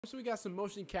So we got some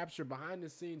motion capture behind the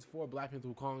scenes for Black Panther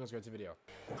Wukong. Let's go to the video.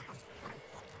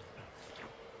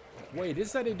 Wait, this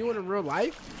is how they do it in real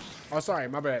life? Oh, sorry,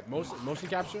 my bad. Motion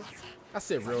capture? I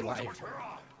said real life.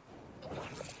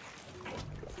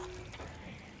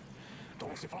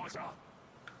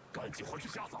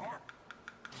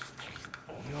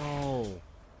 Yo.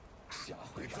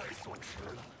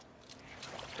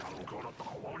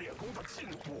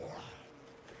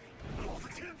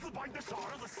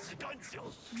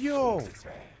 Yo.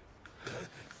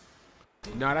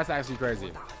 No, that's actually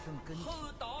crazy.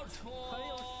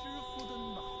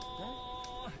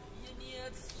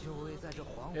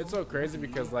 It's so crazy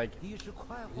because like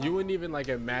you wouldn't even like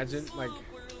imagine, like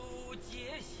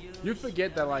you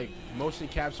forget that like motion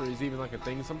capture is even like a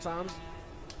thing sometimes,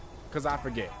 because I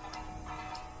forget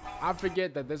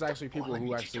that there's actually people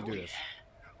who actually do this.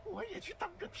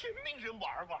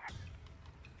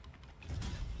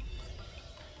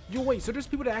 Yo, wait, so there's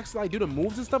people that actually like do the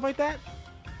moves and stuff like that?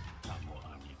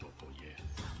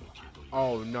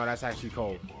 Oh no, that's actually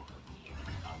cold.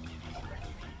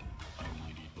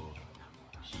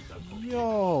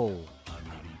 Yo.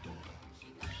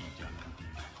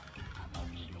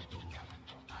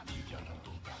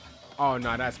 Oh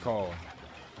no, that's cold.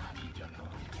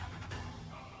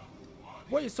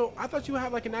 Wait, so I thought you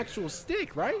had like an actual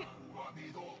stick, right?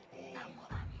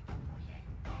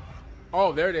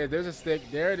 Oh, there it is. There's a stick.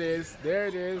 There it is. There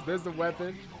it is. There's the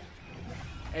weapon.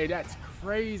 Hey, that's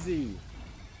crazy.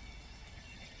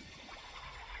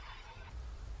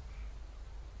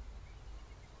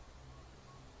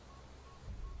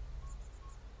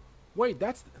 Wait,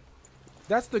 that's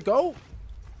the GOAT?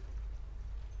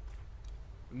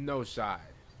 No shot.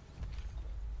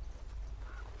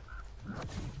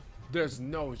 There's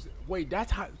no. Wait,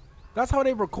 that's how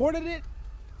they recorded it?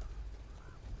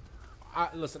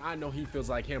 Listen, I know he feels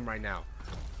like him right now.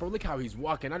 Bro, look how he's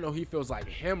walking. I know he feels like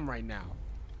him right now.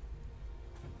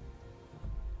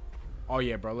 Oh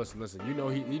yeah, bro. Listen. You know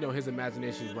his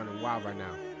imagination is running wild right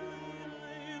now.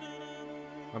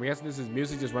 I'm guessing this is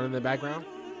music just running in the background.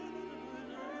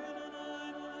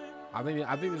 I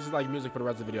think this is like music for the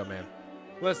rest of the video, man.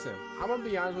 Listen, I'm gonna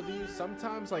be honest with you.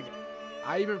 Sometimes like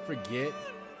I even forget.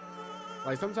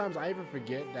 Like sometimes I even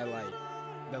forget that like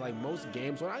most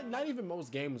games, well not even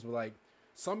most games, but like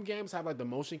some games have like the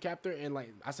motion capture and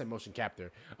like I said motion capture,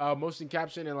 motion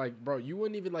caption, and like bro, you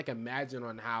wouldn't even like imagine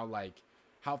on how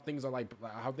things are like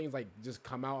how things like just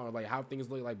come out, or like how things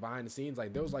look like behind the scenes.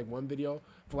 Like there was like one video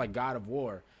for like God of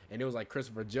War, and it was like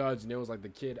Christopher Judge, and it was like the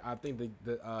kid, I think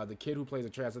the kid who plays the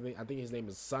trash, I think his name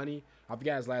is Sonny, I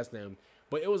forgot his last name,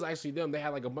 but it was actually them. They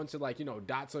had like a bunch of like, you know,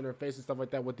 dots on their face and stuff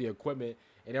like that with the equipment,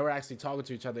 and they were actually talking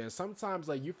to each other. And sometimes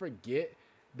like you forget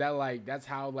that like that's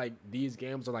how like these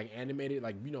games are like animated,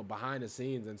 like, you know, behind the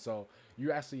scenes. And so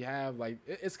you actually have like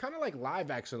it's kind of like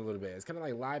live action a little bit. It's kind of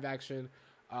like live action,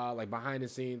 like behind the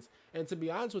scenes. And to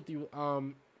be honest with you,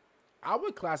 I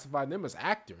would classify them as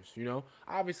actors. You know,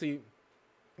 obviously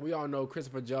we all know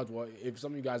Christopher Judge. Well, if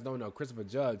some of you guys don't know, Christopher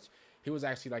Judge, he was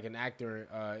actually like an actor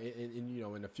in you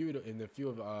know, in a few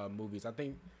of movies. I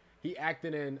think he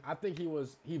acted in. I think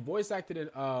he voice acted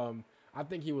in. I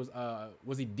think he was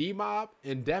he D-Mob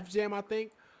in Def Jam? I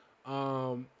think.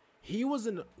 He was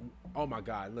in. Oh my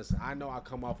God! Listen, I know I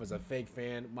come off as a fake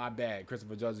fan. My bad,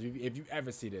 Christopher Judge. If you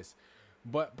ever see this,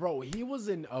 but bro, he was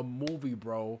in a movie,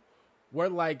 bro, where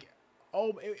like,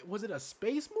 oh, was it a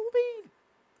space movie?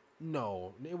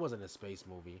 No, it wasn't a space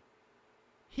movie.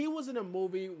 He was in a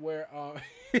movie where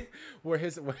where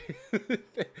his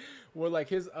where like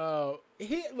his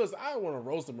he listen, I don't want to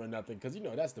roast him or nothing, because you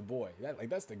know that's the boy,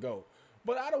 that's the GOAT.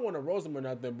 But I don't want to roast him or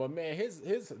nothing. But man,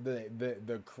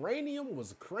 the cranium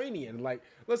was cranium. Like,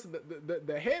 listen,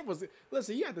 the head was,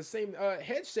 listen, he had the same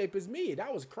head shape as me.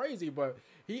 That was crazy. But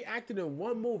he acted in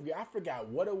one movie. I forgot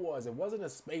what it was. It wasn't a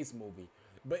space movie,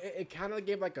 but it kind of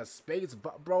gave like a space.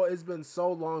 Bro, it's been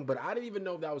so long, but I didn't even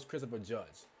know that was Christopher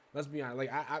Judge. Let's be honest.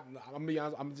 Like I'm gonna be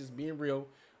honest. I'm just being real.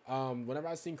 Whenever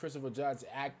I seen Christopher Judge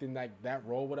acting like that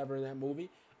role, whatever, in that movie,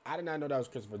 I did not know that was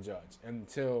Christopher Judge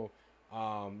until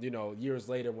you know, years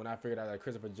later when I figured out that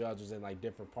Christopher Judge was in like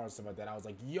different parts of it. That I was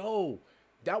like, yo,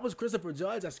 that was Christopher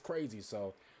Judge. That's crazy.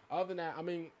 So other than that, I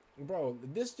mean, bro,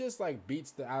 this just like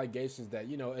beats the allegations that,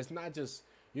 you know, it's not just,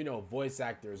 you know, voice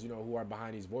actors, you know, who are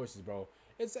behind these voices, bro.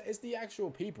 It's the actual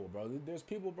people, bro. There's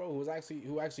people, bro,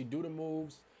 who actually do the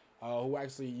moves. Who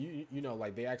actually you know,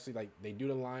 like they actually like they do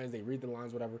the lines, they read the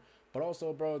lines, whatever. But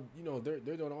also, bro, you know, they're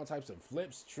doing all types of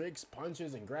flips, tricks,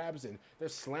 punches, and grabs, and they're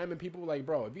slamming people. Like,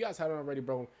 bro, if you guys haven't already,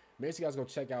 bro, make sure you guys go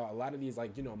check out a lot of these,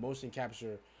 like, you know, motion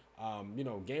capture, you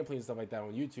know, gameplay and stuff like that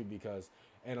on YouTube, because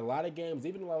in a lot of games,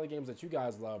 even a lot of games that you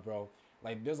guys love, bro,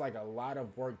 like there's like a lot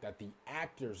of work that the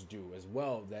actors do as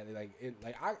well. That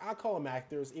I call them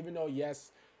actors, even though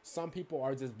yes, some people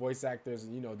are just voice actors,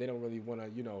 and they don't really want to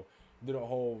do the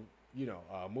whole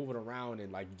moving around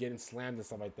and like getting slammed and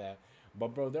stuff like that.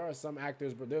 But bro, there are some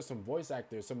actors, but there's some voice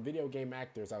actors, some video game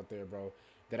actors out there, bro,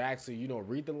 that actually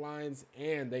read the lines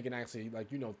and they can actually like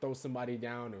throw somebody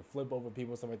down and flip over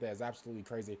people and stuff like that. It's absolutely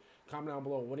crazy. Comment down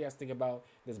below, what do you guys think about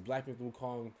this Black Myth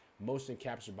Wukong motion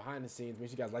capture behind the scenes? Make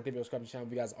sure you guys like the video, subscribe to the channel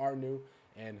if you guys are new,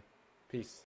 and peace.